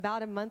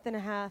About a month and a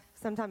half,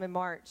 sometime in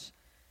March,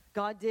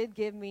 God did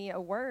give me a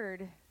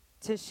word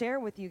to share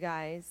with you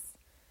guys.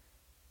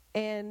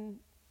 And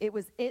it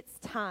was, it's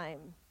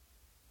time.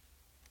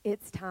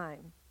 It's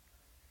time.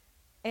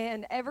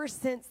 And ever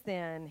since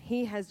then,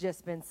 he has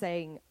just been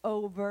saying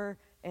over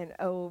and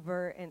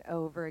over and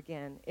over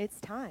again,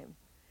 it's time.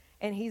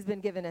 And he's been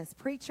giving us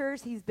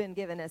preachers. He's been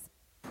giving us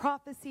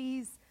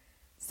prophecies,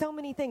 so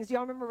many things. Do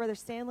y'all remember Brother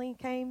Stanley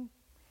came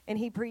and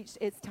he preached,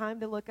 it's time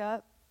to look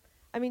up?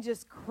 I mean,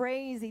 just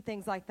crazy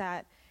things like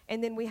that.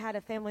 And then we had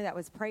a family that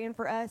was praying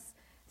for us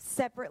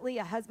separately,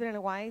 a husband and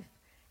a wife,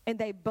 and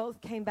they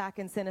both came back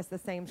and sent us the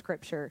same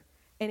scripture.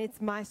 And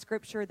it's my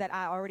scripture that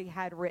I already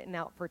had written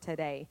out for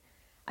today.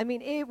 I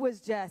mean, it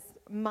was just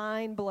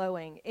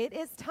mind-blowing. It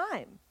is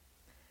time.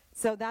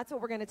 So that's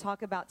what we're going to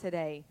talk about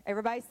today.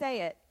 Everybody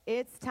say it.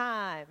 It's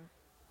time.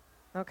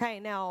 Okay,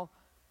 now,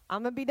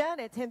 I'm going to be done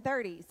at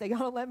 10:30, so y'all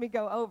don't let me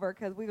go over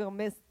because we're going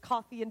to miss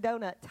coffee and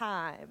donut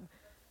time.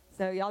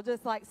 So y'all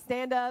just like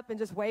stand up and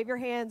just wave your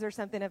hands or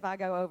something if I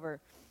go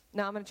over.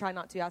 No, I'm going to try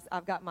not to.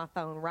 I've got my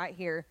phone right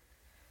here.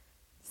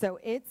 So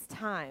it's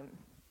time.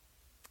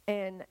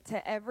 And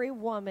to every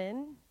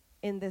woman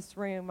in this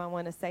room, I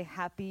want to say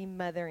Happy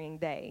Mothering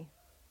Day.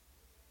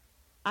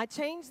 I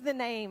changed the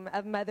name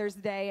of Mother's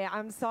Day.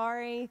 I'm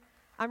sorry.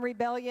 I'm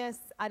rebellious.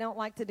 I don't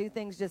like to do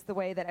things just the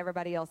way that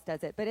everybody else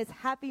does it. But it's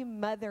Happy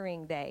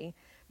Mothering Day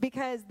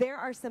because there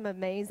are some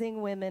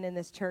amazing women in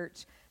this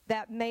church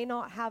that may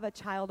not have a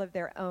child of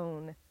their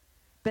own,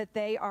 but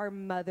they are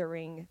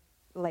mothering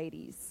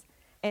ladies.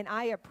 And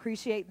I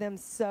appreciate them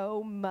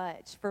so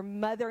much for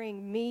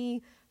mothering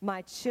me,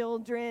 my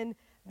children.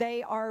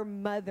 They are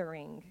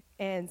mothering.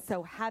 And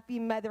so Happy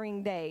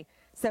Mothering Day.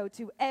 So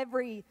to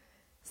every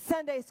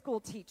Sunday school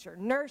teacher,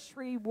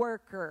 nursery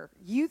worker,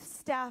 youth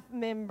staff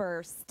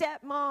member,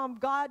 stepmom,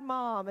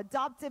 godmom,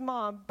 adopted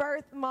mom,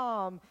 birth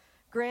mom,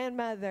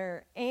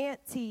 grandmother,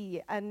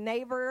 auntie, a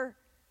neighbor,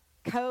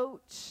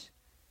 coach,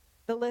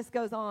 the list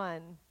goes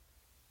on.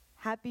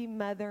 Happy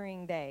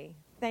Mothering Day.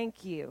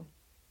 Thank you.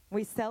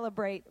 We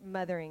celebrate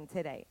mothering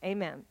today.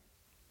 Amen.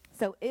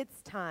 So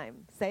it's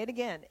time. Say it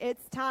again.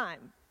 It's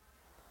time.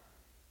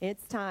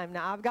 It's time.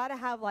 Now, I've got to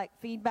have like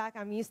feedback.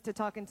 I'm used to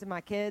talking to my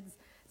kids.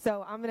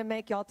 So I'm going to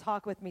make y'all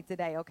talk with me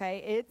today,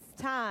 okay?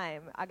 It's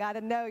time. I got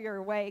to know you're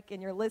awake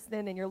and you're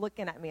listening and you're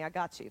looking at me. I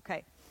got you,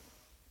 okay?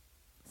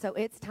 So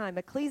it's time.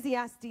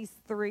 Ecclesiastes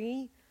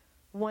 3,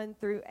 1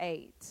 through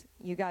 8.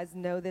 You guys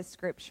know this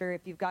scripture.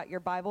 If you've got your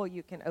Bible,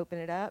 you can open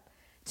it up.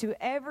 To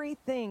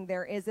everything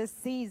there is a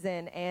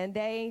season and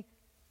a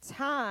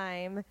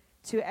time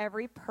to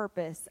every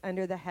purpose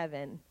under the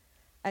heaven.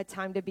 A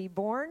time to be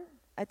born,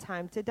 a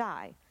time to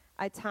die.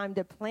 A time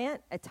to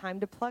plant, a time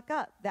to pluck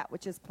up that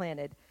which is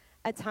planted.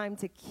 A time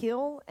to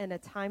kill and a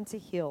time to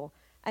heal.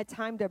 A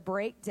time to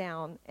break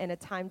down and a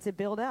time to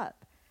build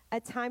up. A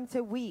time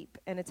to weep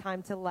and a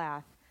time to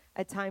laugh.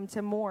 A time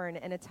to mourn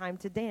and a time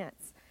to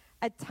dance.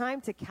 A time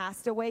to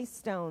cast away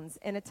stones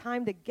and a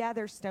time to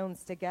gather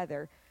stones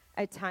together.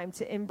 A time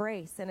to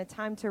embrace and a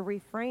time to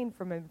refrain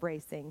from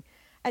embracing.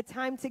 A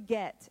time to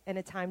get and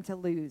a time to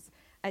lose.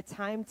 A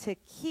time to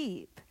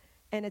keep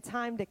and a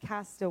time to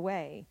cast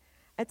away.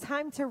 A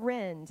time to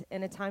rend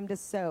and a time to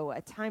sow.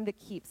 A time to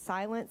keep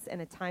silence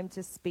and a time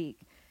to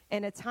speak.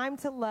 And a time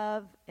to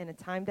love and a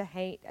time to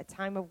hate. A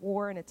time of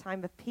war and a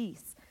time of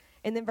peace.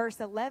 And then verse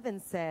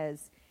 11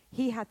 says,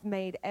 He hath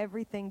made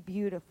everything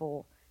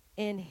beautiful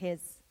in His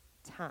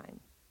time.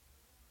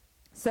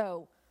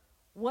 So,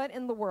 what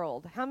in the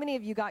world? How many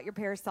of you got your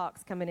pair of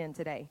socks coming in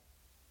today?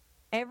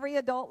 Every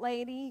adult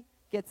lady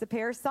gets a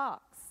pair of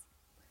socks.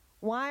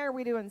 Why are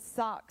we doing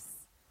socks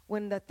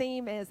when the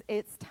theme is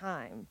it's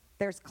time?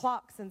 There's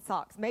clocks and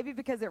socks. Maybe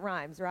because it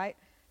rhymes, right?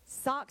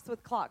 Socks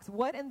with clocks.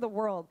 What in the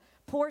world?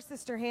 Poor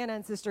Sister Hannah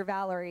and Sister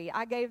Valerie,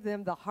 I gave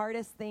them the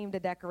hardest theme to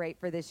decorate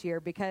for this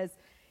year because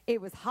it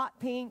was hot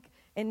pink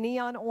and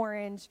neon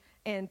orange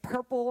and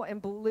purple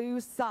and blue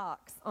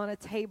socks on a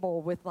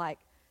table with like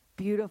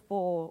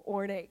beautiful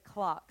ornate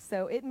clocks.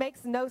 So it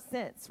makes no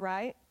sense,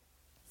 right?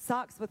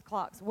 Socks with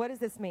clocks. What does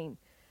this mean?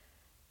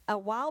 A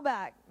while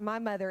back, my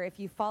mother, if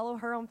you follow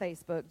her on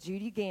Facebook,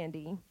 Judy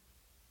Gandy,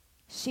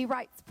 she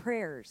writes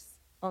prayers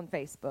on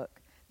Facebook.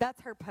 That's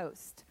her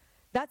post.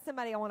 That's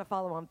somebody I want to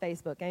follow on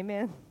Facebook.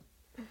 Amen?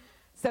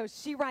 So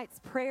she writes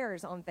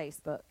prayers on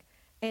Facebook.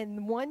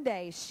 And one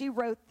day she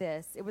wrote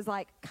this. It was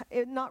like,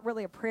 not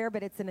really a prayer,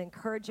 but it's an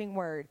encouraging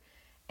word.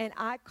 And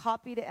I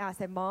copied it. I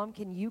said, Mom,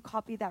 can you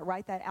copy that,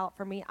 write that out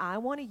for me? I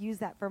want to use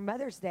that for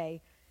Mother's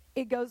Day.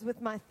 It goes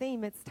with my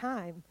theme, it's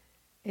time.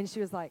 And she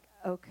was like,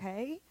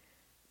 okay.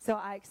 So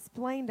I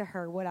explained to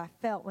her what I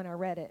felt when I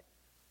read it.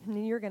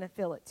 And you're going to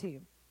feel it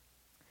too.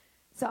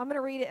 So I'm going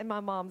to read it in my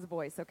mom's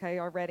voice, okay?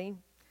 Y'all ready?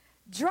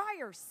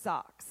 Dryer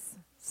socks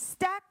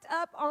stacked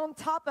up on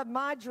top of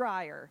my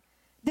dryer.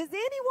 Does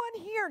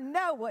anyone here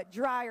know what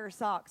dryer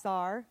socks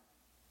are?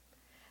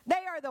 They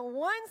are the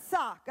one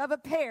sock of a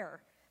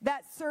pair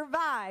that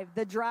survived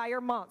the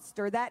dryer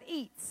monster that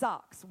eats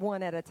socks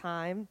one at a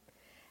time.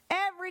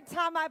 Every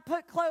time I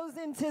put clothes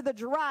into the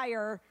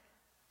dryer,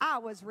 I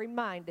was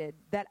reminded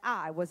that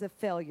I was a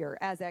failure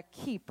as a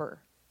keeper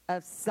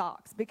of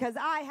socks because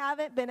I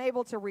haven't been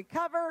able to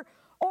recover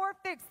or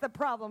fix the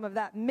problem of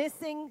that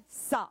missing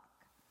sock.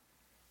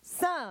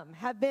 Some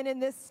have been in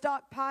this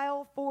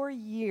stockpile for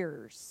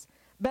years.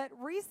 But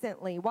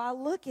recently,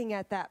 while looking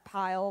at that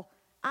pile,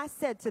 I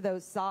said to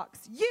those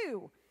socks,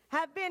 you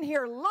have been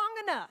here long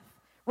enough,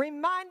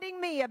 reminding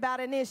me about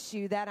an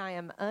issue that I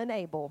am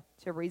unable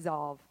to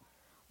resolve.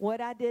 What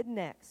I did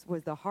next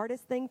was the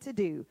hardest thing to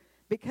do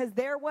because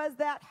there was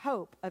that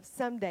hope of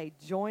someday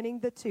joining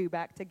the two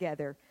back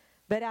together.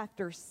 But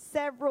after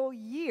several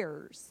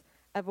years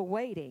of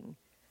waiting,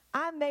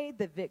 I made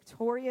the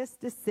victorious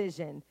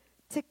decision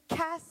to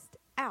cast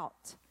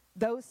out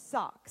those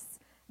socks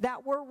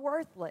that were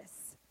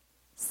worthless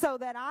so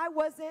that I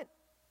wasn't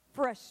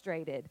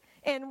frustrated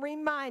and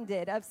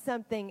reminded of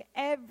something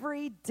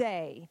every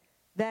day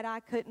that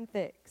I couldn't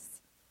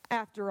fix.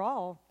 After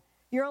all,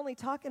 you're only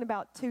talking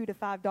about $2 to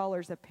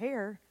 $5 a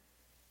pair,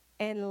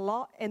 and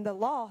the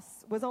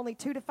loss was only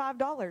 $2 to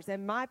 $5,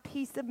 and my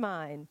peace of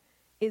mind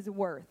is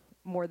worth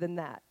more than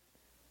that.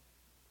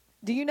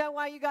 Do you know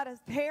why you got a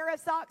pair of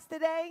socks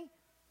today?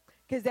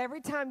 Because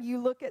every time you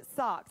look at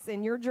socks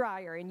in your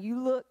dryer and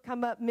you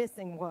come up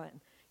missing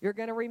one, you're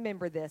going to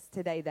remember this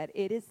today, that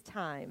it is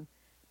time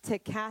to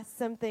cast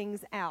some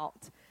things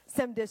out,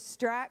 some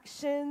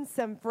distractions,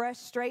 some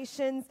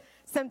frustrations,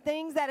 some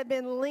things that have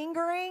been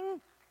lingering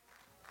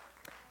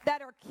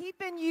that are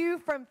keeping you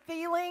from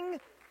feeling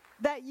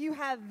that you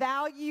have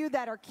value,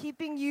 that are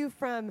keeping you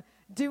from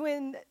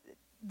doing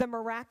the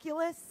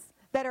miraculous,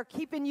 that are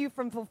keeping you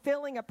from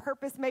fulfilling a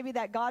purpose maybe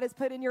that God has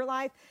put in your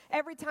life.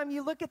 Every time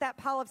you look at that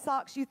pile of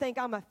socks, you think,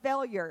 I'm a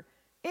failure.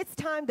 It's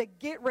time to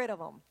get rid of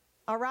them,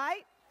 all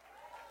right?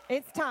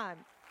 It's time.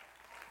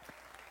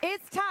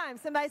 It's time.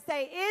 Somebody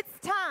say, it's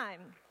time.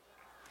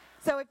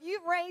 So if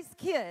you've raised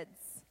kids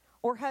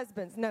or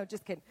husbands, no,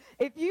 just kidding.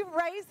 If you've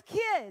raised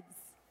kids,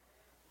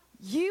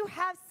 you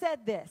have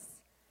said this.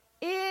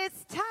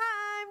 It's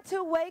time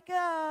to wake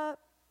up.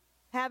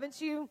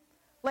 Haven't you?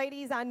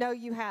 Ladies, I know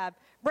you have.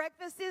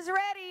 Breakfast is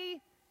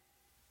ready.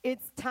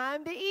 It's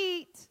time to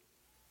eat.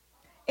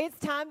 It's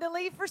time to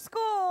leave for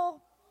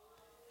school.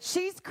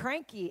 She's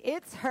cranky.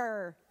 It's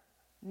her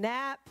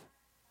nap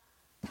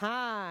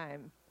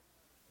time.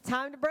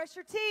 Time to brush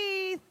your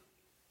teeth.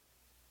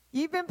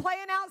 You've been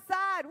playing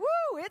outside.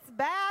 Woo, it's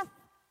bath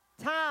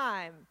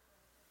time.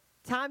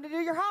 Time to do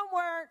your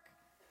homework.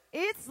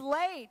 It's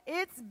late.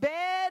 It's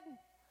bed.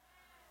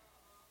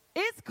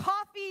 It's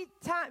coffee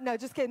time. No,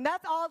 just kidding.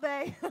 That's all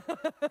day.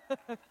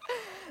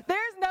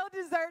 There's no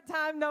dessert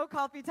time, no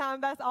coffee time.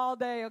 That's all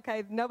day,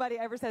 okay? Nobody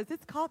ever says,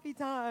 it's coffee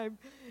time.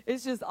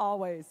 It's just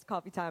always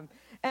coffee time.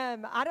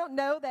 I don't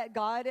know that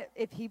God,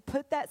 if he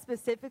put that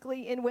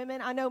specifically in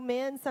women. I know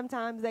men,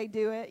 sometimes they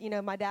do it. You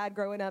know, my dad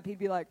growing up, he'd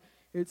be like,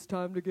 it's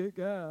time to get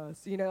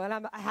gas, you know, and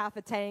I'm half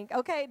a tank.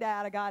 Okay,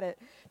 Dad, I got it.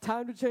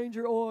 Time to change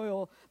your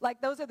oil.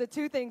 Like, those are the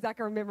two things I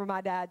can remember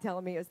my dad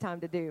telling me it was time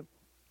to do.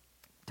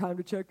 Time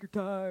to check your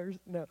tires.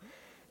 No.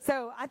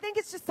 So I think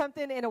it's just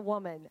something in a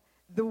woman.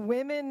 The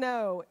women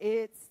know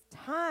it's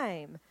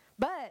time.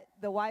 But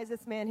the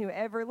wisest man who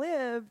ever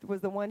lived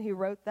was the one who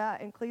wrote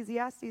that in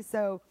Ecclesiastes.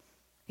 So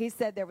he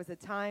said there was a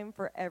time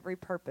for every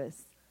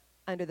purpose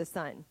under the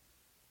sun.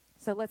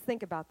 So let's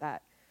think about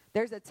that.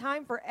 There's a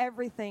time for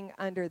everything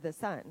under the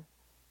sun.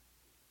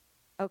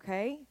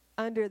 Okay?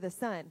 Under the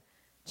sun.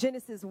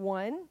 Genesis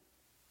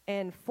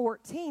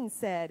 1:14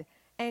 said,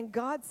 and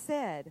God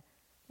said,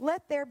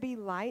 let there be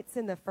lights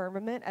in the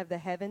firmament of the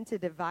heaven to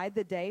divide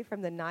the day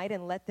from the night,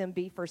 and let them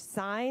be for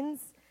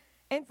signs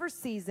and for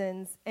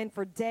seasons and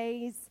for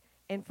days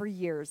and for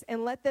years.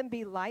 And let them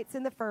be lights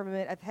in the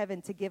firmament of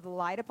heaven to give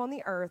light upon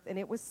the earth. And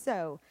it was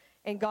so.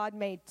 And God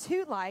made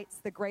two lights,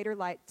 the greater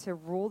light to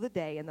rule the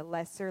day and the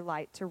lesser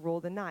light to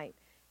rule the night.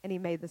 And he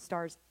made the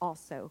stars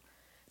also.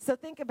 So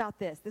think about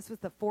this. This was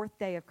the fourth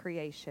day of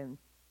creation.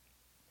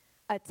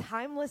 A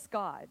timeless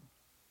God,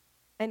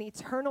 an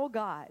eternal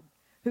God,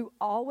 who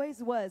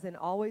always was and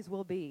always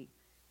will be,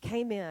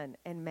 came in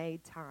and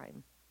made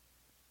time.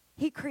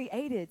 He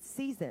created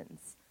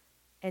seasons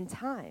and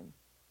time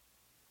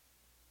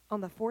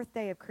on the fourth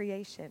day of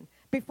creation.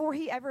 Before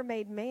he ever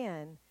made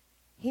man,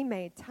 he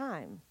made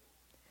time.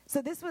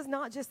 So this was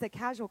not just a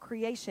casual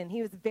creation.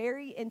 He was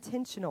very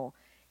intentional.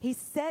 He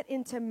set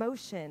into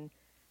motion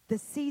the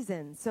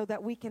seasons so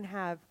that we can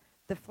have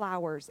the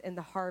flowers and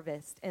the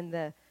harvest and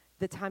the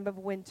time of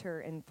winter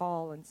and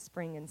fall and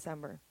spring and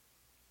summer.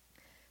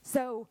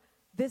 So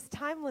this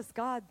timeless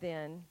God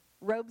then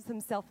robes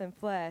himself in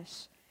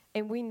flesh,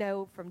 and we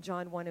know from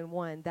John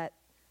 1:1 that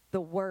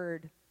the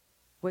Word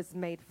was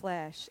made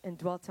flesh and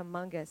dwelt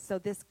among us. So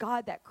this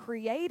God that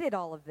created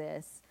all of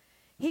this,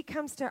 he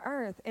comes to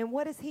earth, and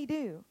what does he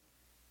do?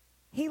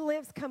 He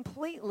lives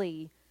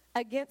completely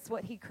against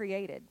what he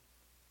created.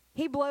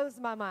 He blows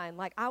my mind.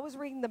 Like, I was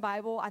reading the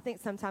Bible, I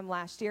think sometime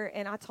last year,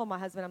 and I told my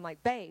husband, I'm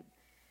like, babe,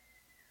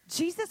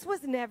 Jesus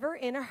was never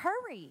in a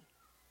hurry.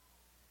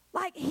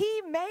 Like,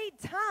 he made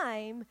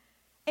time,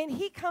 and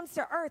he comes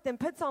to earth and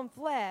puts on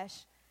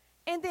flesh,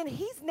 And then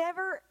he's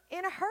never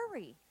in a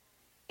hurry.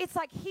 It's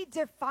like he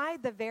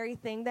defied the very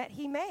thing that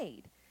he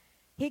made.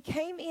 He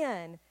came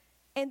in,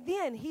 and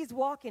then he's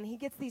walking. He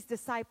gets these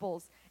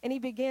disciples, and he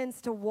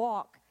begins to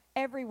walk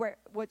everywhere.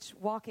 Which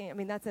walking, I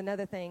mean, that's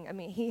another thing. I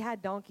mean, he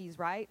had donkeys,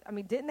 right? I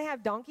mean, didn't they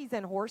have donkeys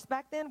and horse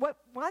back then?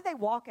 Why'd they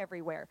walk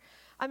everywhere?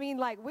 I mean,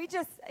 like,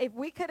 if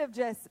we could have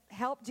just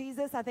helped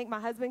Jesus, I think my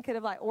husband could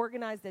have, like,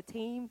 organized a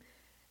team,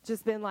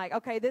 just been like,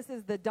 okay, this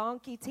is the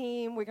donkey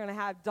team. We're going to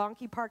have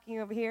donkey parking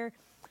over here.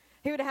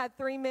 He would have had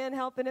 3 men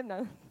helping him.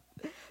 No.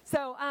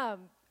 So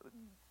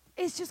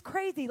it's just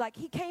crazy. Like,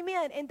 he came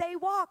in, and they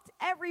walked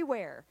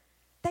everywhere.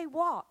 They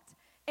walked.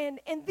 And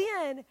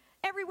then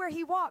everywhere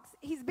he walks,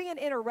 he's being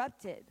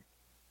interrupted.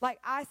 Like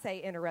I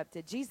say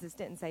interrupted. Jesus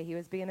didn't say he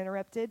was being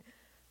interrupted.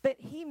 But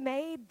he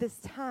made this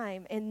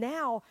time, and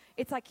now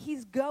it's like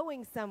he's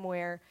going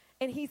somewhere,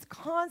 and he's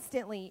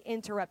constantly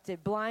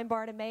interrupted. Blind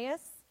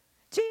Bartimaeus,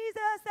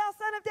 Jesus, thou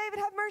son of David,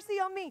 have mercy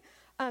on me.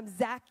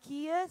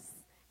 Zacchaeus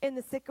in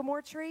the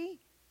sycamore tree.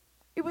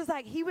 It was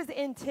like he was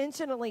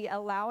intentionally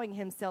allowing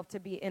himself to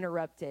be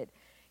interrupted.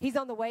 He's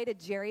on the way to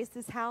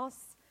Jairus' house,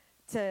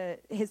 to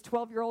his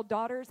 12-year-old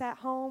daughter's at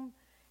home,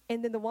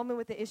 and then the woman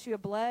with the issue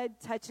of blood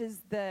touches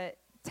the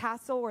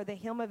tassel or the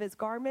hem of his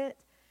garment,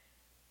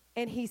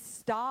 and he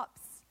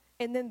stops,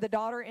 and then the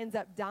daughter ends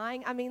up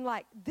dying. I mean,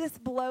 like, this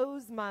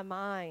blows my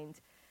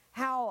mind.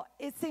 How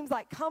it seems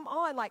like, come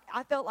on. Like,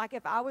 I felt like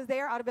if I was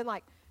there, I'd have been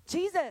like,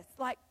 Jesus,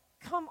 like,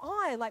 come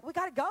on. Like, we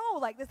got to go.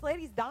 Like, this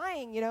lady's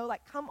dying, you know,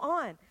 like, come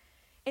on.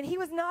 And he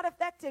was not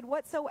affected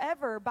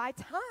whatsoever by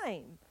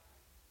time.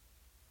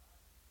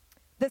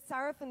 The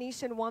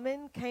Syrophoenician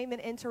woman came and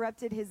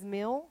interrupted his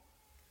meal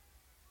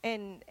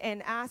and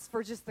asked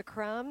for just the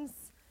crumbs.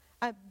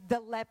 The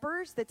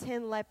lepers, the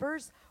 10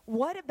 lepers,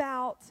 what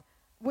about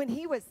when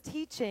he was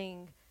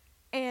teaching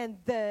and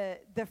the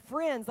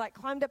friends like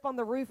climbed up on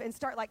the roof and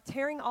start like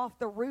tearing off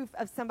the roof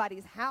of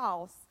somebody's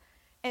house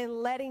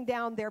and letting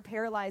down their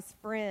paralyzed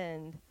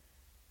friend?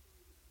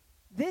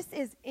 This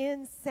is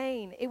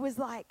insane. It was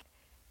like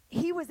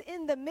he was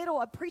in the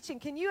middle of preaching.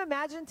 Can you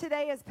imagine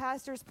today as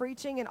pastors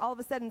preaching and all of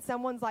a sudden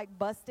someone's like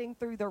busting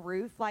through the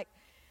roof? Like,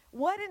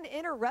 what an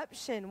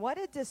interruption. What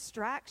a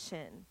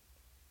distraction.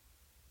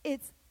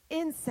 It's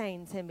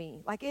insane to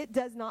me. Like, it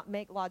does not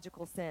make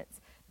logical sense.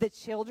 The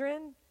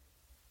children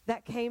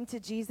that came to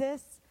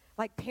Jesus,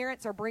 like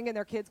parents are bringing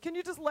their kids. Can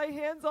you just lay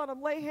hands on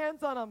them? Lay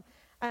hands on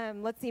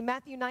them. Let's see,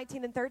 Matthew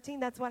 19 and 13,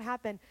 that's what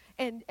happened.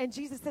 And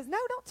Jesus says, no,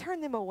 don't turn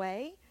them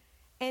away.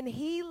 And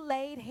he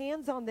laid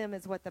hands on them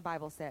is what the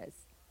Bible says.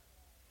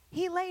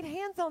 He laid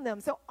hands on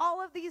them. So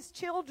all of these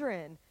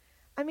children,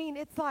 I mean,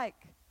 it's like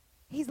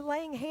he's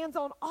laying hands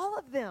on all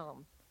of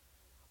them.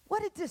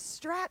 What a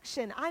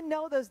distraction. I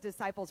know those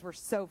disciples were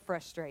so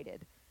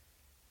frustrated.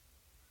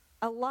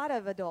 A lot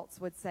of adults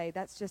would say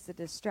that's just a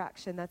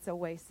distraction. That's a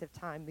waste of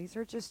time. These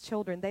are just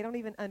children. They don't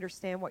even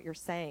understand what you're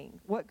saying.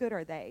 What good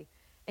are they?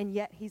 And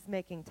yet he's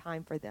making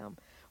time for them.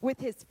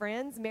 With his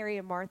friends, Mary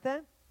and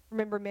Martha.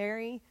 Remember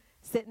Mary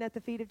sitting at the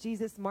feet of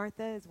Jesus?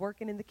 Martha is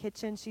working in the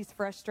kitchen. She's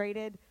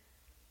frustrated.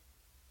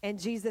 And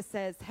Jesus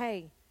says,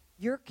 hey,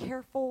 you're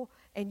careful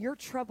and you're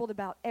troubled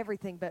about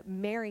everything, but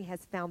Mary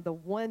has found the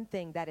one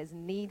thing that is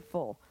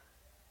needful.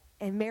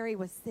 And Mary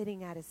was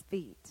sitting at his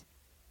feet.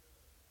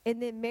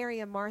 And then Mary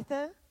and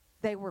Martha,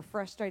 they were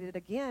frustrated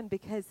again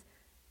because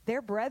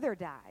their brother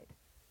died.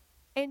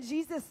 And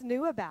Jesus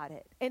knew about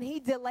it. And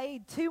he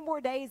delayed 2 more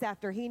days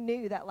after he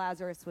knew that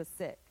Lazarus was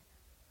sick.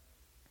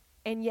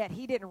 And yet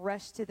he didn't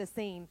rush to the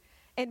scene.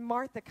 And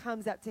Martha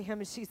comes up to him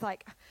and she's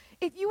like,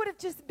 if you would have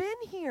just been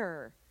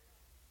here.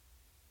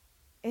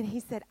 And he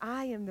said,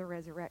 I am the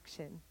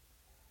resurrection.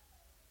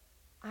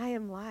 I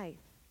am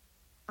life.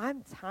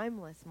 I'm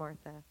timeless,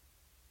 Martha.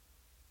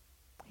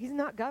 He's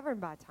not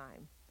governed by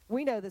time.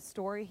 We know the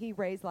story. He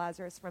raised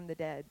Lazarus from the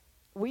dead.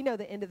 We know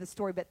the end of the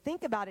story, but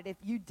think about it if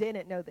you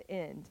didn't know the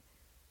end.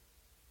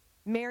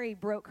 Mary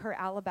broke her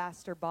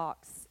alabaster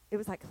box. It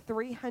was like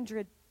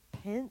 300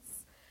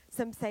 pence.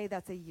 Some say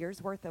that's a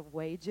year's worth of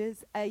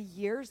wages. A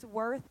year's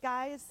worth,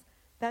 guys,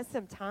 that's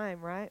some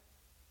time, right?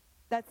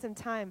 That's some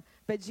time.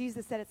 But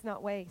Jesus said it's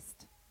not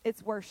waste.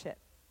 It's worship.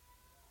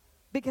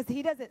 Because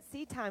he doesn't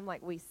see time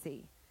like we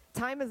see.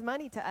 Time is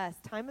money to us.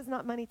 Time is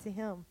not money to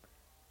him.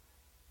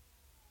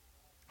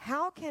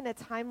 How can a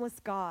timeless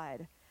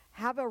God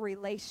have a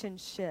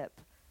relationship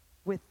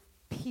with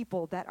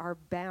people that are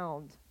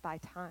bound by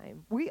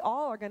time? We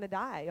all are going to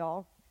die,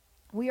 y'all.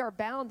 We are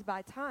bound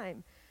by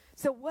time.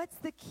 So what's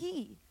the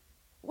key?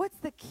 What's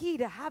the key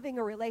to having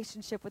a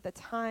relationship with a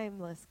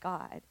timeless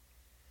God?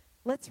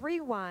 Let's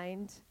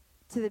rewind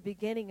to the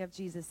beginning of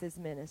Jesus'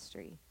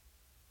 ministry.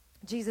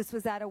 Jesus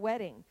was at a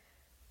wedding.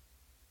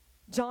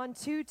 John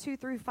 2, 2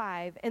 through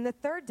 5. And the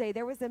 3rd day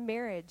there was a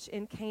marriage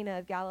in Cana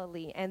of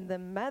Galilee, and the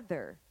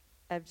mother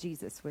of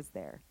Jesus was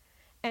there.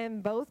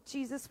 And both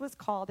Jesus was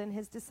called and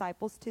his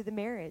disciples to the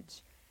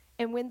marriage.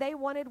 And when they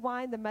wanted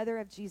wine, the mother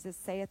of Jesus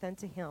saith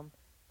unto him,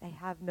 they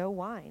have no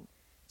wine.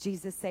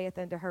 Jesus saith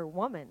unto her,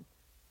 woman,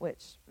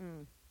 which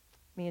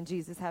me and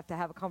Jesus have to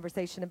have a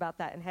conversation about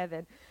that in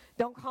heaven.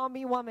 Don't call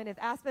me woman. If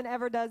Aspen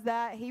ever does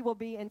that, he will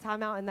be in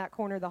timeout in that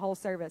corner the whole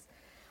service.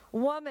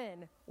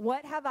 Woman,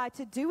 what have I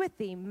to do with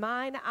thee?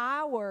 Mine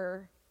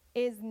hour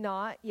is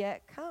not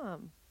yet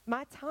come.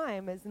 My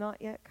time is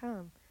not yet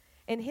come.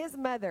 And his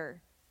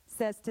mother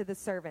says to the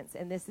servants,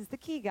 and this is the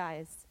key,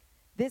 guys.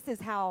 This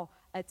is how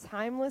a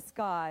timeless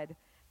God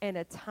and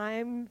a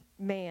time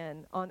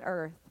man on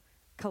earth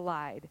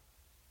collide.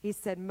 He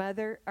said,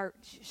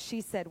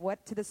 she said,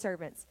 what to the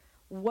servants?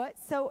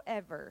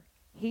 Whatsoever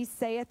he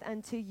saith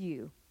unto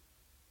you,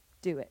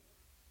 do it.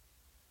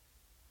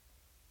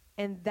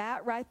 And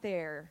that right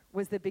there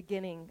was the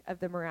beginning of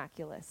the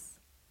miraculous.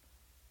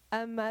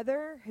 A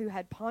mother who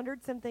had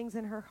pondered some things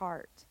in her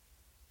heart.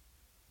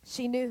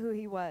 She knew who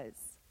he was.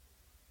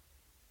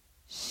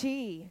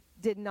 She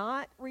did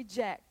not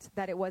reject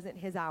that it wasn't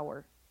his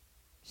hour.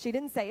 She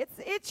didn't say,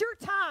 it's your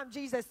time,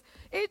 Jesus.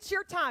 It's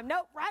your time.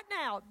 No, right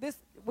now.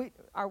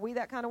 Are we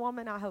that kind of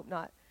woman? I hope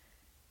not.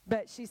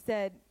 But she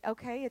said,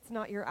 okay, it's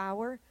not your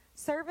hour.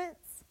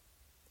 Servants,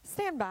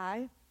 stand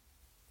by.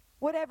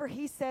 Whatever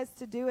he says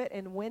to do it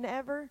and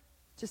whenever,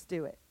 just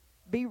do it.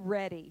 Be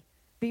ready.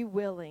 Be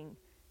willing.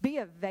 Be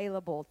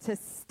available to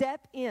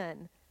step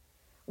in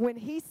when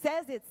he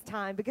says it's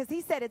time, because he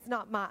said it's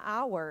not my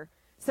hour.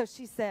 So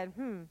she said,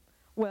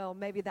 well,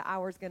 maybe the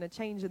hour's going to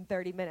change in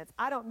 30 minutes.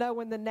 I don't know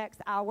when the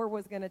next hour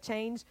was going to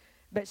change,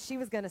 but she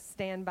was going to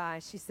stand by.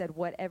 She said,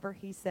 whatever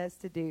he says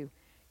to do,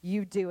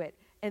 you do it.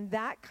 And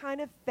that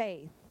kind of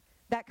faith,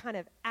 that kind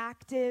of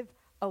active,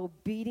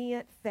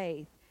 obedient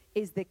faith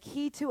is the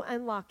key to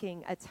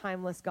unlocking a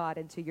timeless God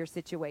into your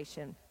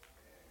situation.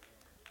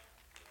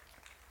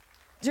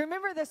 Do you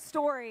remember the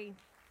story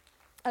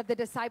of the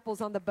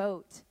disciples on the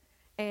boat?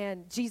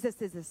 And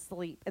Jesus is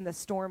asleep, and the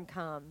storm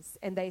comes,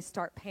 and they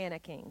start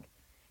panicking.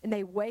 And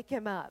they wake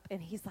him up, and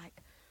he's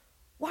like,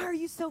 why are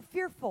you so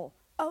fearful,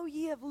 O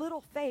ye of little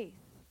faith?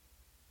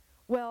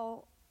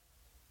 Well,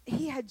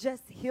 he had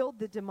just healed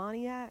the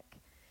demoniac.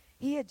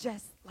 He had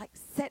just,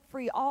 set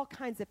free all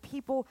kinds of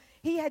people.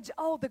 He had,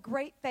 the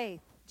great faith.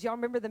 Do y'all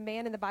remember the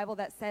man in the Bible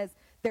that says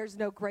there's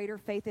no greater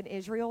faith in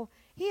Israel?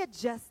 He had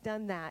just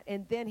done that.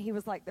 And then he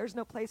was like, there's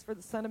no place for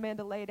the Son of Man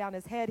to lay down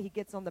his head. He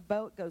gets on the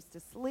boat, goes to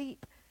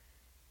sleep.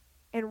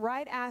 And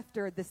right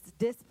after this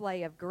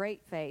display of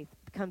great faith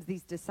comes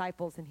these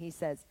disciples, and he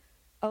says,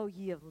 O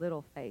ye of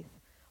little faith.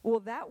 Well,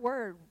 that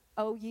word,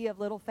 O ye of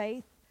little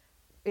faith,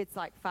 it's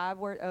like 5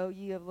 words, O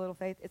ye of little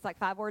faith. It's like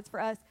 5 words for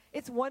us.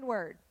 It's 1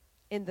 word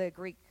in the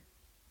Greek,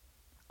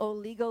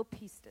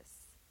 oligopistis.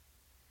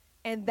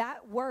 And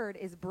that word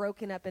is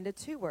broken up into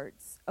 2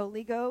 words,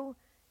 oligo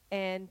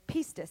and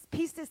pistis.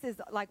 Pistis is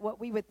like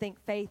what we would think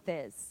faith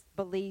is,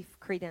 belief,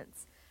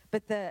 credence.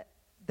 But the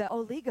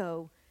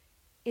oligo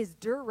is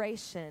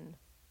duration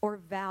or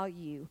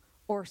value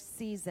or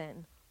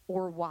season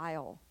or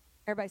while.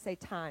 Everybody say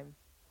time.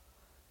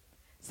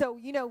 So,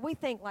 we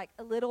think like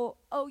a little,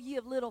 oh, ye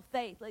of little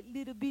faith, like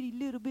little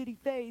bitty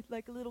faith,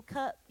 like a little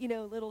cup, a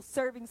little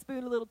serving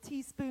spoon, a little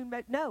teaspoon.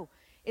 No,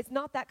 it's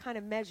not that kind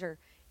of measure.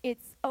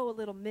 It's, a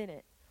little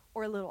minute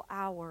or a little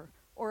hour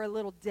or a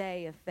little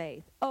day of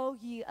faith. Oh,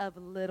 ye of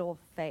little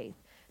faith.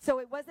 So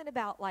it wasn't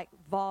about like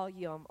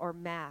volume or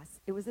mass.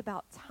 It was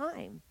about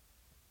time.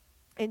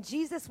 And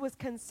Jesus was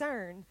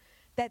concerned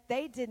that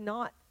they did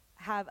not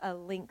have a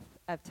length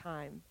of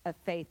time of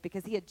faith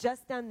because he had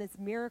just done these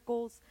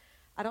miracles.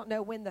 I don't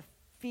know when the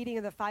feeding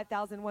of the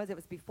 5,000 was. It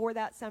was before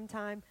that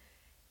sometime.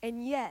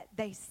 And yet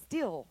they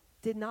still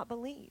did not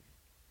believe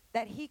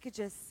that he could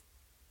just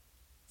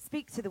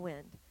speak to the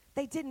wind.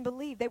 They didn't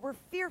believe. They were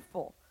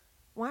fearful.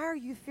 Why are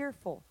you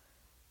fearful?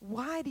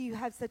 Why do you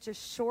have such a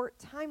short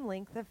time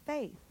length of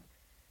faith?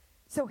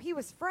 So he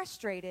was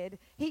frustrated.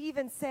 He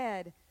even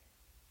said,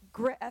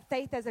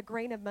 faith as a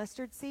grain of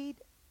mustard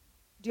seed.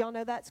 Do y'all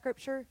know that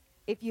scripture?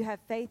 If you have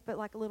faith but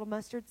like a little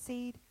mustard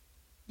seed,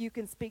 you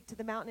can speak to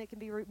the mountain, it can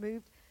be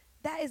removed.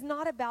 That is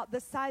not about the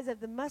size of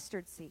the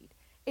mustard seed.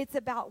 It's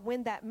about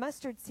when that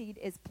mustard seed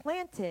is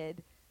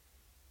planted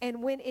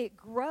and when it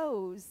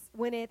grows,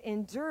 when it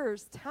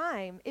endures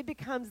time, it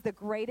becomes the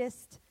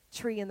greatest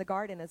tree in the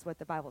garden, is what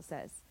the Bible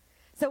says.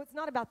 So it's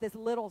not about this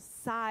little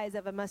size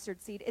of a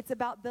mustard seed. It's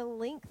about the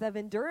length of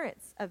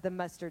endurance of the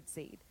mustard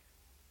seed.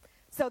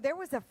 So there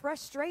was a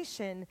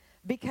frustration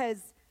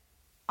because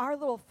our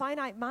little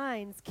finite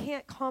minds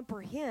can't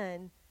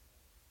comprehend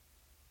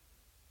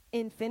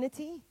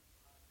infinity.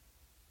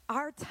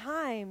 Our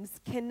times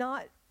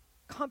cannot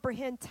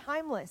comprehend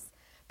timeless.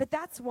 But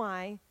that's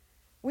why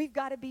we've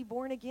got to be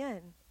born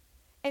again.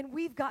 And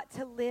we've got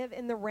to live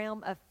in the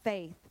realm of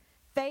faith.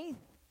 Faith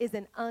is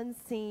an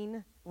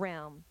unseen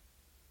realm.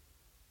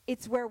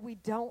 It's where we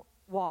don't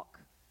walk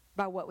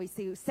by what we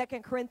see. 2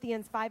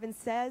 Corinthians 5 and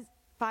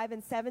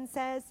 7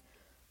 says,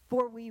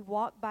 for we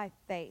walk by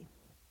faith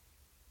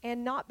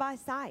and not by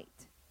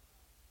sight.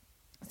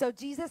 So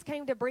Jesus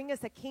came to bring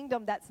us a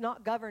kingdom that's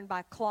not governed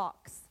by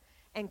clocks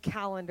and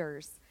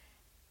calendars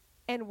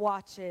and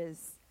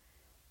watches.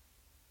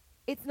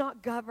 It's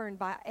not governed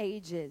by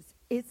ages.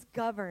 It's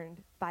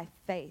governed by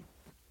faith.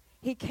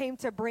 He came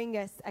to bring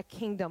us a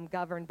kingdom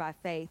governed by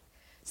faith.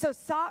 So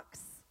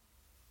socks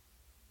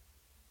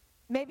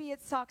Maybe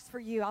it's socks for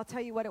you. I'll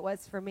tell you what it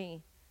was for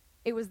me.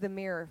 It was the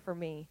mirror for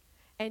me.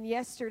 And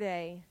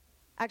yesterday,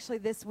 actually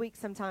this week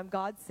sometime,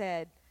 God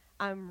said,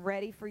 I'm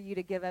ready for you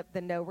to give up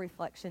the no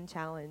reflection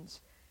challenge.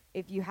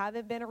 If you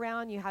haven't been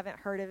around, you haven't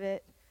heard of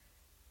it,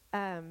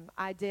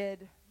 I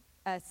did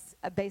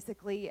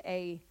basically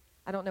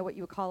I don't know what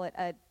you would call it,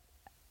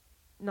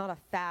 not a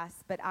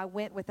fast, but I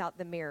went without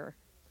the mirror.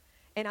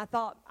 And I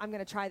thought, I'm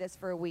going to try this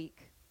for a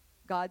week.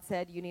 God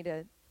said, you need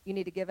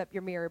to give up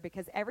your mirror,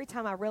 because every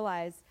time I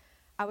realized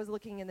I was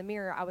looking in the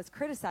mirror, I was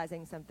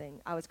criticizing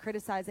something. I was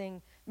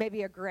criticizing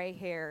maybe a gray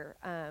hair,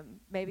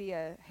 maybe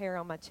a hair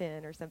on my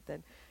chin or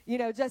something. You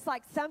know, just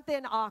like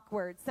something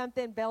awkward,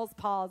 something Bell's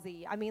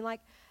palsy. I mean, like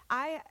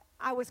I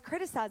was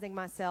criticizing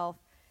myself,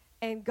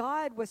 and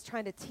God was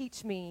trying to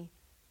teach me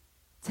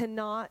to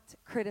not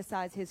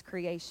criticize his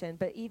creation,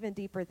 but even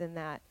deeper than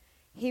that,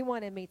 he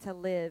wanted me to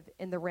live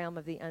in the realm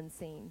of the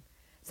unseen.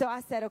 So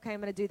I said, okay, I'm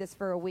going to do this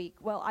for a week.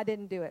 Well, I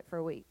didn't do it for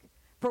a week.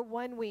 For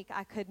 1 week,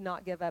 I could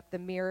not give up the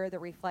mirror, the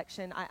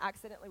reflection. I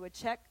accidentally would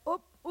check,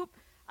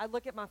 I'd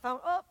look at my phone,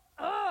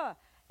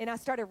 and I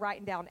started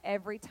writing down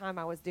every time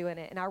I was doing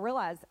it. And I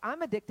realized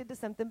I'm addicted to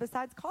something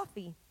besides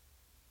coffee.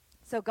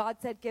 So God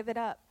said, give it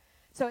up.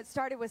 So it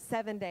started with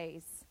 7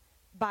 days.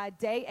 By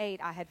day 8,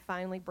 I had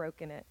finally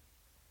broken it.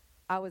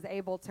 I was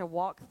able to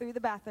walk through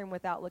the bathroom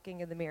without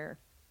looking in the mirror.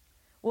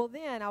 Well,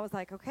 then I was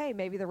like, okay,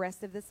 maybe the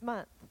rest of this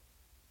month.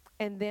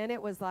 And then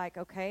it was like,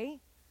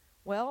 okay,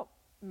 well,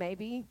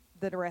 maybe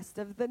the rest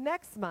of the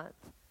next month.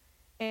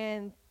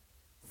 And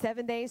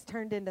 7 days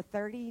turned into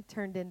 30,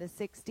 turned into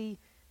 60,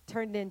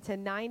 turned into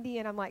 90.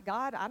 And I'm like,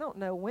 God, I don't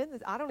know when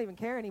I don't even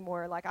care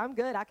anymore. Like, I'm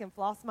good. I can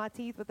floss my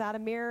teeth without a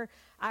mirror.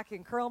 I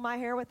can curl my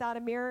hair without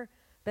a mirror.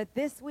 But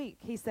this week,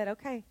 he said,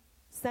 okay,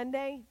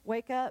 Sunday,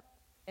 wake up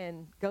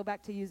and go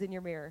back to using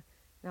your mirror.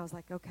 And I was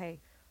like, okay.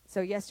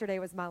 So yesterday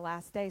was my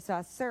last day. So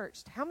I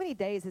searched. How many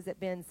days has it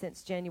been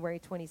since January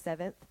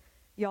 27th?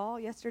 Y'all,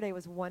 yesterday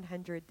was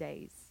 100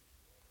 days.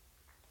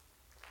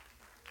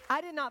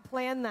 I did not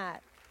plan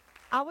that.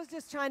 I was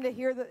just trying to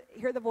hear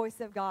the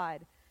voice of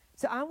God.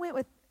 So I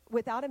went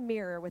without a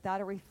mirror, without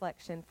a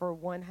reflection for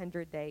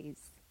 100 days.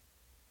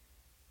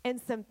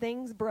 And some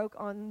things broke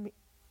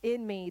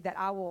in me that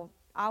I will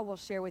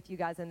share with you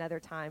guys another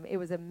time. It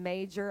was a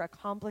major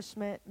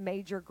accomplishment,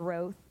 major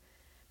growth.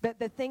 But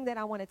the thing that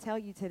I want to tell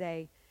you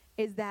today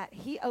is that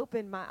he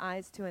opened my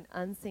eyes to an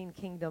unseen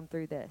kingdom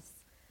through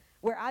this,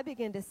 where I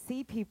begin to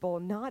see people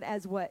not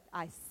as what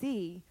I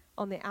see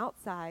on the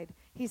outside.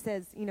 He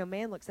says, you know,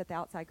 man looks at the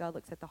outside, God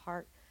looks at the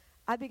heart.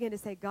 I begin to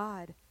say,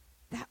 God,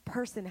 that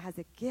person has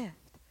a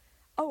gift.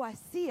 Oh, I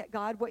see it,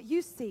 God, what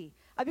you see.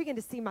 I begin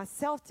to see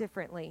myself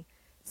differently.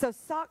 So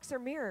socks or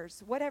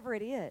mirrors, whatever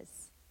it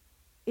is,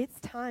 it's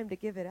time to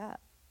give it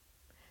up.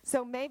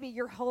 So maybe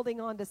you're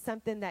holding on to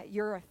something that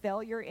you're a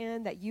failure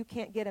in, that you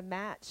can't get a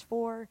match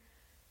for.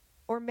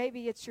 Or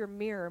maybe it's your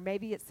mirror.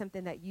 Maybe it's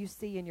something that you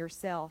see in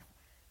yourself.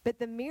 But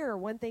the mirror,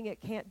 one thing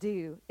it can't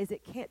do is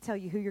it can't tell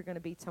you who you're going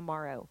to be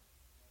tomorrow.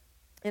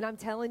 And I'm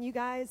telling you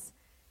guys,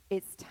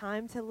 it's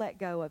time to let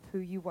go of who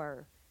you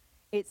were.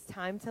 It's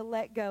time to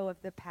let go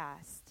of the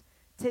past.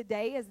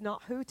 Today is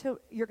not who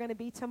you're going to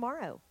be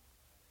tomorrow.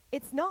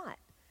 It's not.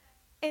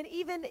 And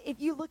even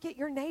if you look at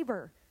your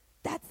neighbor,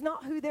 that's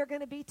not who they're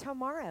going to be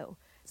tomorrow.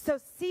 So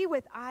see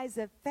with eyes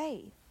of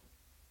faith.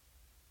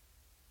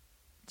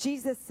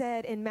 Jesus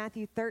said in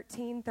Matthew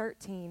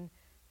 13:13,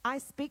 I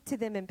speak to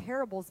them in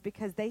parables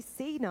because they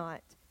see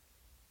not,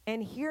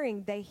 and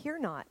hearing they hear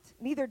not,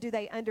 neither do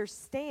they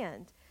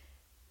understand.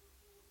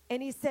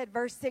 And he said,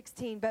 verse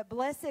 16, but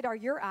blessed are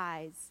your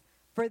eyes,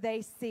 for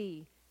they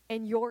see,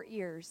 and your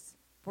ears,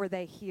 for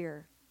they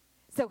hear.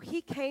 So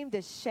he came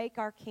to shake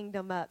our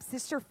kingdom up.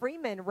 Sister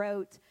Freeman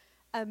wrote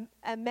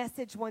a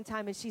message one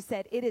time, and she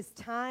said, it is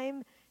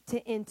time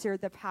to enter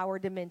the power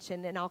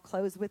dimension. And I'll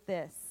close with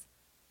this.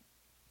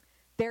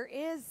 There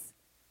is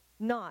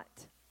not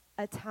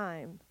a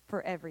time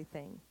for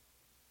everything.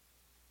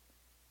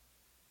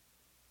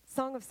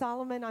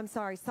 Solomon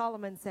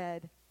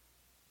said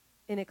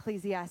in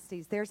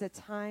Ecclesiastes, there's a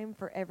time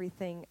for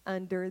everything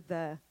under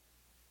the...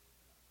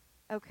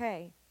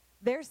 Okay,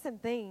 there's some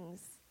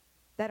things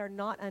that are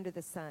not under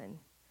the sun,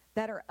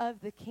 that are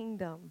of the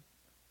kingdom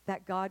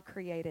that God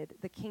created,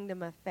 the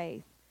kingdom of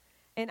faith.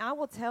 And I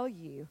will tell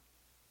you,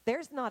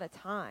 there's not a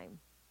time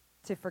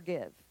to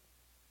forgive.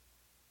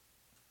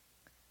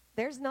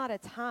 There's not a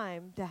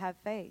time to have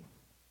faith.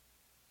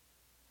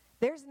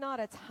 There's not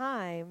a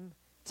time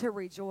to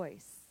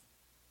rejoice.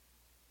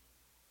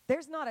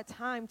 There's not a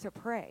time to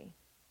pray.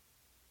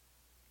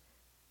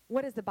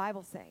 What does the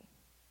Bible say?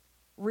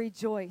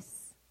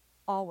 Rejoice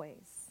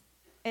always.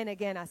 And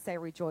again, I say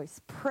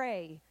rejoice.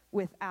 Pray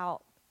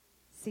without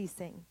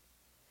ceasing.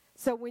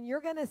 So when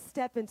you're going to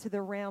step into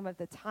the realm of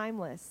the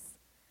timeless,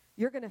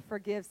 you're going to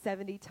forgive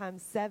 70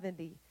 times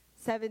 70,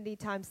 70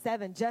 times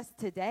 7 just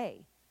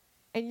today.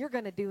 And you're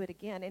going to do it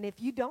again. And if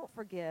you don't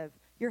forgive,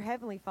 your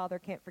Heavenly Father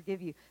can't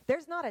forgive you.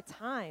 There's not a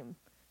time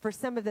for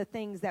some of the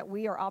things that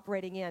we are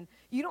operating in.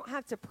 You don't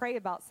have to pray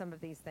about some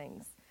of these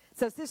things.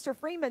 So Sister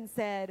Freeman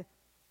said,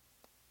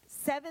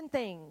 7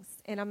 things,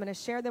 and I'm going to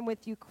share them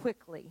with you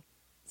quickly.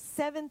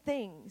 7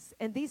 things,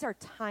 and these are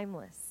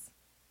timeless.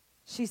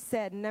 She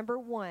said, number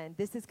 1,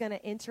 this is going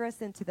to enter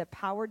us into the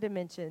power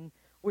dimension,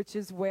 which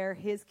is where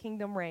his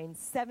kingdom reigns.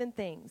 7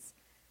 things.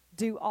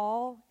 Do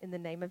all in the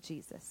name of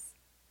Jesus.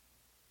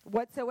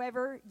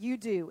 Whatsoever you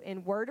do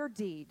in word or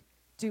deed,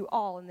 do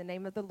all in the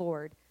name of the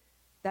Lord.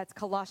 That's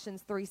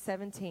Colossians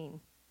 3:17.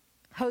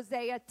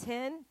 Hosea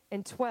 10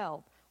 and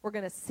 12. We're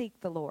going to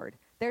seek the Lord.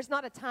 There's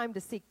not a time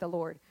to seek the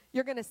Lord.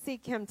 You're going to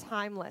seek him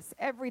timeless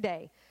every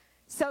day.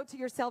 Sow to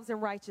yourselves in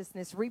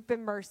righteousness, reap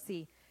in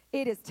mercy.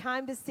 It is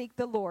time to seek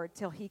the Lord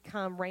till he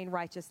come rain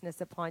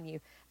righteousness upon you.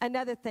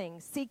 Another thing,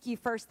 seek ye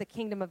first the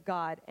kingdom of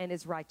God and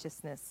his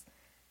righteousness.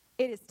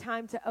 It is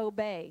time to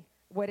obey.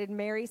 What did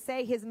Mary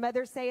say? His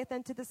mother saith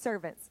unto the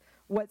servants,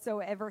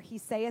 whatsoever he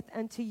saith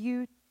unto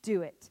you,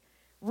 do it.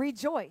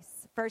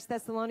 Rejoice. 1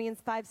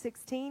 Thessalonians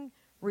 5:16,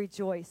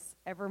 rejoice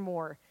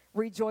evermore.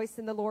 Rejoice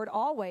in the Lord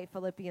always,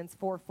 Philippians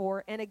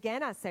 4:4. And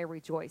again I say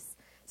rejoice.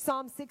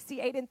 Psalm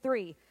 68 and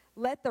 3,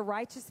 let the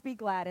righteous be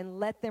glad and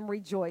let them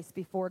rejoice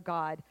before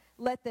God.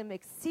 Let them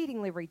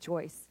exceedingly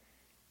rejoice.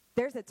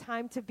 There's a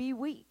time to be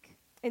weak.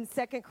 In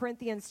 2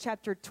 Corinthians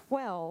chapter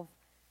 12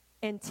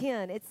 and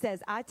 10, it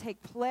says, I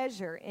take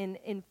pleasure in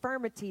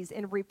infirmities,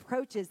 in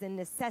reproaches, in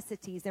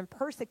necessities, in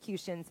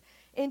persecutions,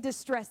 in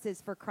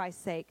distresses for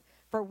Christ's sake.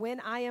 For when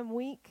I am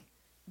weak,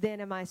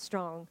 then am I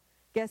strong.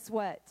 Guess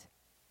what?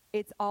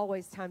 It's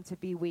always time to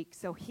be weak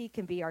so he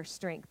can be our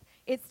strength.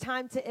 It's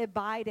time to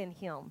abide in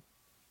him.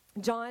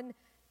 John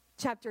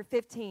chapter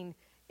 15,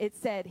 it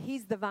said,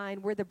 he's the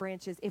vine, we're the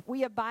branches. If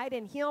we abide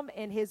in him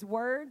and his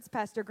words,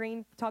 Pastor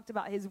Green talked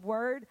about his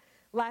word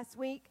last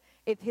week.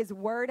 If his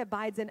word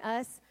abides in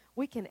us,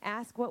 we can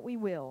ask what we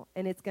will,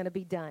 and it's going to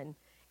be done.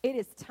 It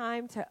is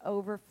time to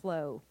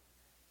overflow.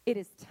 It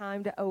is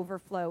time to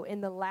overflow.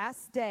 In the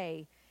last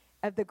day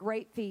of the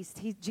great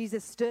feast,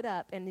 Jesus stood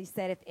up and he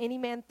said, if any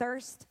man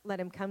thirst, let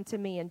him come to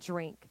me and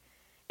drink.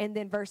 And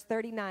then verse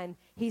 39,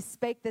 he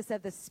spake this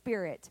of the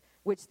Spirit,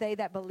 which they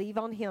that believe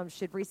on him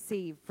should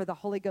receive, for the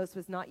Holy Ghost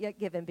was not yet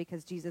given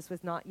because Jesus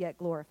was not yet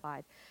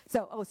glorified.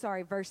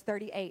 Verse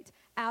 38,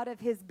 out of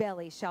his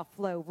belly shall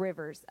flow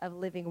rivers of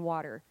living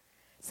water.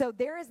 So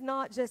there is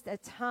not just a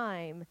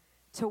time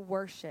to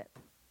worship.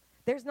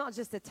 There's not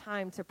just a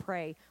time to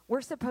pray.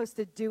 We're supposed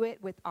to do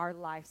it with our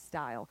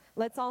lifestyle.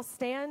 Let's all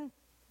stand.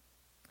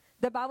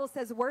 The Bible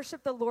says,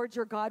 worship the Lord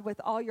your God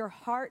with all your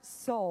heart,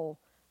 soul,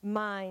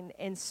 mind,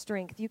 and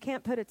strength. You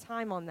can't put a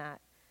time on that.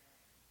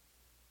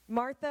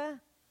 Martha,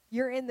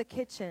 you're in the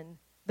kitchen,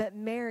 but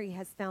Mary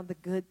has found the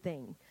good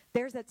thing.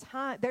 There's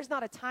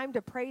not a time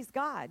to praise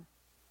God.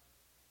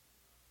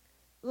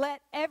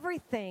 Let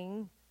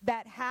everything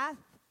that hath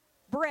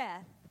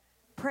breath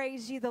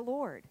praise ye the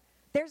Lord.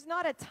 There's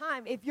not a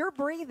time. If you're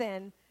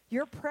breathing,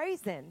 you're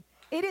praising.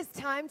 It is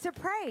time to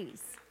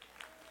praise.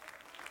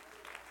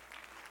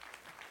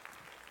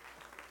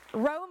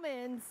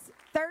 Romans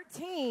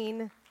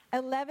 13,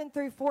 11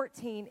 through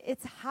 14,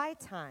 it's high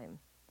time.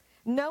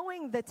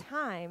 Knowing the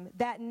time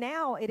that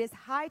now it is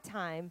high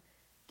time,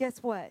 guess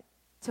what?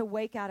 To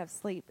wake out of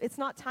sleep. It's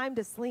not time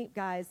to sleep,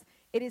 guys.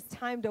 It is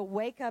time to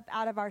wake up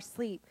out of our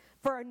sleep.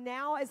 For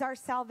now is our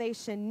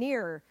salvation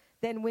nearer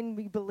than when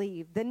we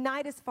believe. The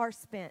night is far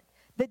spent.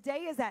 The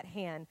day is at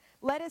hand.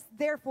 Let us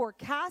therefore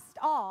cast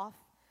off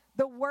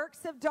the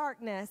works of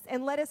darkness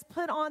and let us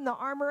put on the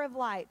armor of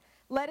light.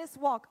 Let us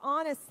walk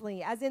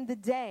honestly as in the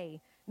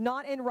day,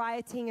 not in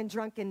rioting and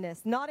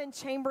drunkenness, not in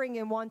chambering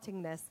and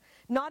wantingness,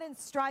 not in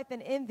strife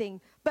and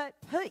envying, but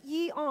put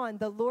ye on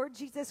the Lord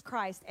Jesus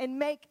Christ and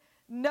make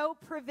no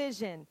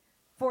provision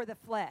for the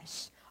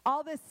flesh.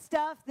 All this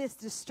stuff, this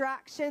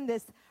distraction,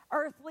 this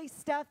earthly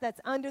stuff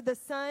that's under the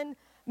sun,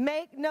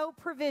 make no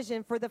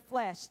provision for the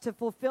flesh to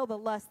fulfill the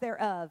lust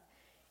thereof.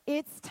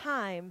 It's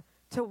time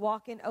to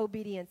walk in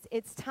obedience.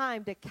 It's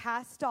time to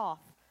cast off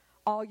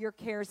all your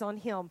cares on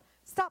him.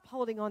 Stop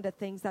holding on to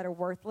things that are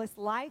worthless.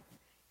 Life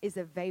is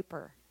a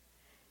vapor.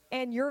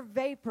 And your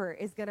vapor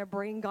is going to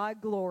bring God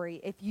glory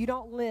if you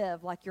don't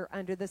live like you're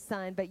under the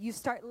sun, but you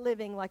start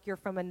living like you're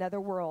from another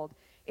world.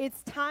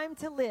 It's time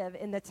to live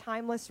in the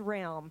timeless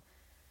realm.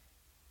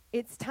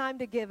 It's time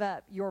to give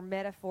up your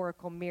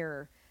metaphorical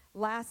mirror.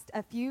 Last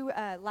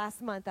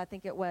month, I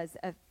think it was,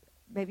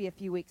 maybe a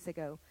few weeks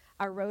ago,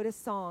 I wrote a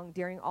song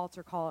during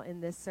altar call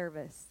in this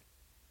service.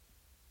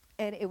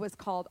 And it was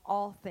called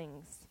All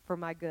Things for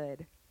My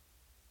Good.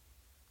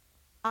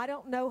 I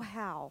don't know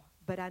how,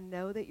 but I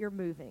know that you're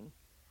moving.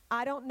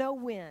 I don't know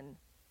when,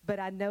 but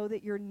I know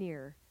that you're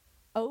near.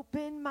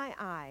 Open my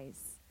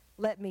eyes.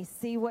 Let me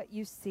see what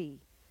you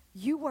see.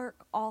 You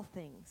work all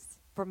things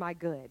for my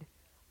good.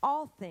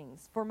 All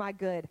things for my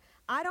good.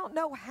 I don't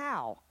know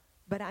how,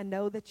 but I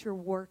know that you're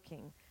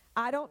working.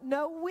 I don't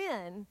know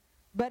when,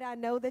 but I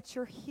know that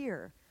you're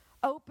here.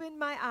 Open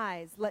my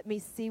eyes. Let me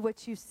see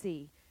what you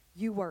see.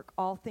 You work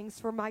all things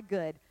for my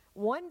good.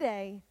 One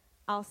day,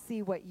 I'll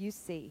see what you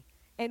see.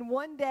 And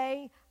one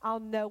day, I'll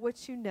know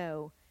what you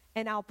know.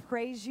 And I'll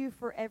praise you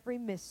for every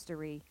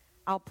mystery.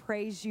 I'll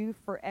praise you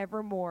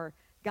forevermore.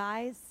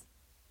 Guys,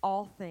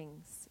 all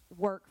things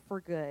work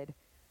for good.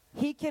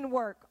 He can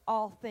work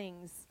all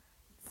things.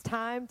 It's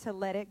time to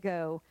let it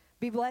go.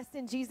 Be blessed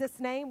in Jesus' name.